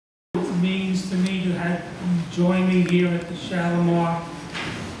had joined me here at the Shalimar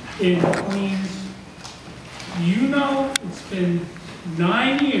in Queens. You know, it's been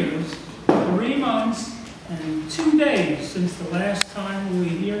 9 years, 3 months, and 2 days since the last time we were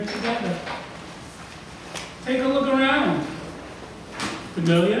here together. Take a look around.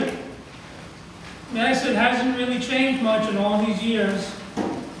 Familiar? Yes, it hasn't really changed much in all these years.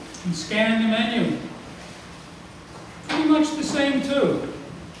 And scan the menu. Pretty much the same too.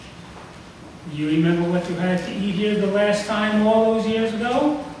 You remember what you had to eat here the last time all those years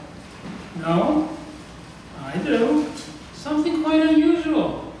ago? No? I do. Something quite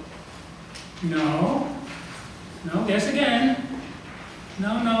unusual. No. No, guess again.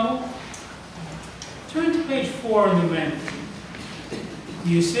 No. Turn to page 4 of the menu. Do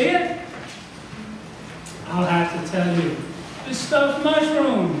you see it? I'll have to tell you. The stuffed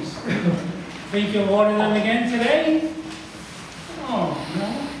mushrooms. Think you'll order them again today? Oh,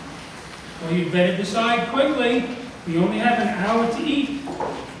 no. Well, you better decide quickly. We only have an hour to eat.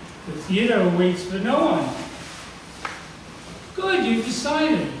 The theater waits for no one. Good, you've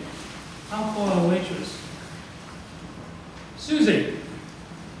decided. I'll call our waitress. Susie,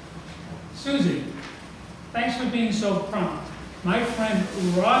 thanks for being so prompt. My friend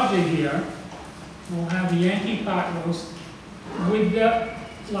Roger here will have the Yankee pot roast with the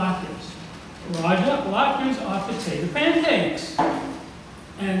latkes. Roger, latkes are potato pancakes.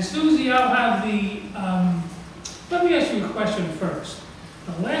 And Susie, I'll have the, let me ask you a question first.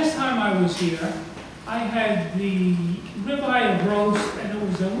 The last time I was here, I had the ribeye roast and it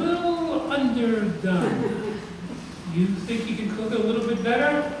was a little underdone. You think you can cook it a little bit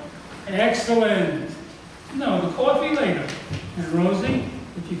better? Excellent. No, the coffee later. And Rosie,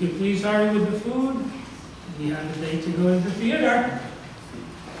 if you could please hurry with the food. We have a date to go to the theater.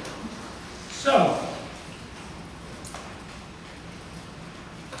 So,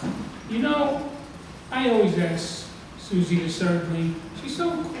 you know, I always ask Susie to serve me. She's so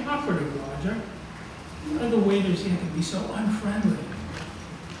cooperative, Roger. Other waiters here can be so unfriendly.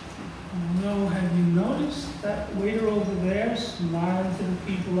 Although, have you noticed that waiter over there smiling to the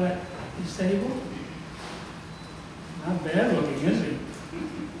people at his table? Not bad looking, is he?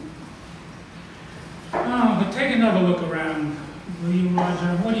 Oh, but take another look around, will you,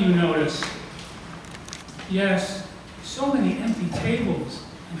 Roger? What do you notice? Yes, so many empty tables,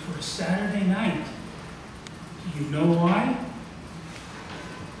 and for a Saturday night. Do you know why?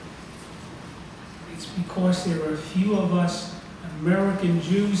 It's because there are a few of us American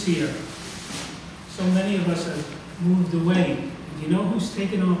Jews here. So many of us have moved away. And you know who's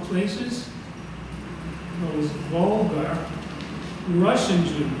taken our places? Those vulgar Russian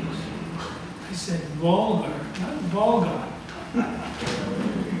Jews. I said vulgar, not vulgar.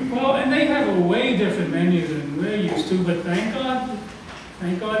 Well, and they have a way different menu than we're used to, but thank God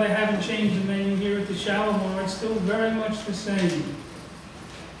they haven't changed the menu here at the Shalimar. It's still very much the same.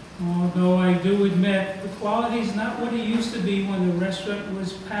 Although I do admit, the quality's not what it used to be when the restaurant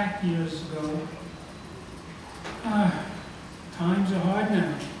was packed years ago. Times are hard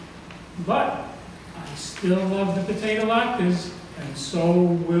now. But I still love the potato latkes, and so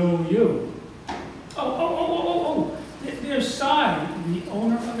will you. Oh. There's Cy, the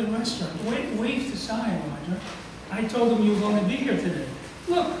owner of the restaurant. Wave to Cy, Roger. I told him you were going to be here today.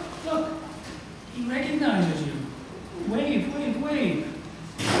 Look. He recognizes you. Wave.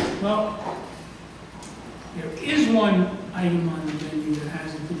 Well, there is one item on the menu that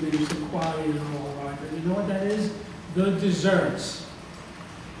hasn't diminished the quality at all, Roger. You know what that is? The desserts.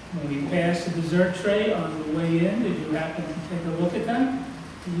 When we passed the dessert tray on the way in, did you happen to take a look at them?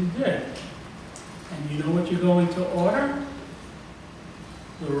 You did. And you know what you're going to order?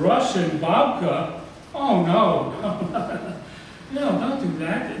 The Russian babka? Oh, no. No, don't do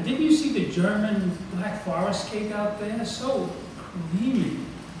that. Didn't you see the German Black Forest cake out there? So creamy.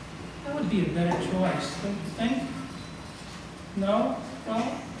 That would be a better choice, don't you think? No?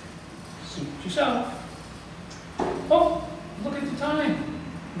 Well, suit yourself. Oh, look at the time.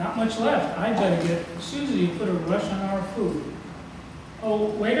 Not much left. I better get Susie to put a rush on our food.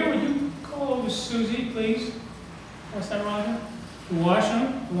 Oh, waiter, would you call over Susie, please? What's that, Roger? The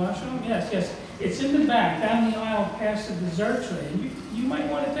washroom? Yes. It's in the back, down the aisle past the dessert tray. And you might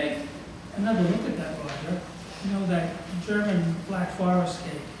want to take another look at that, Roger. You know, that German Black Forest cake.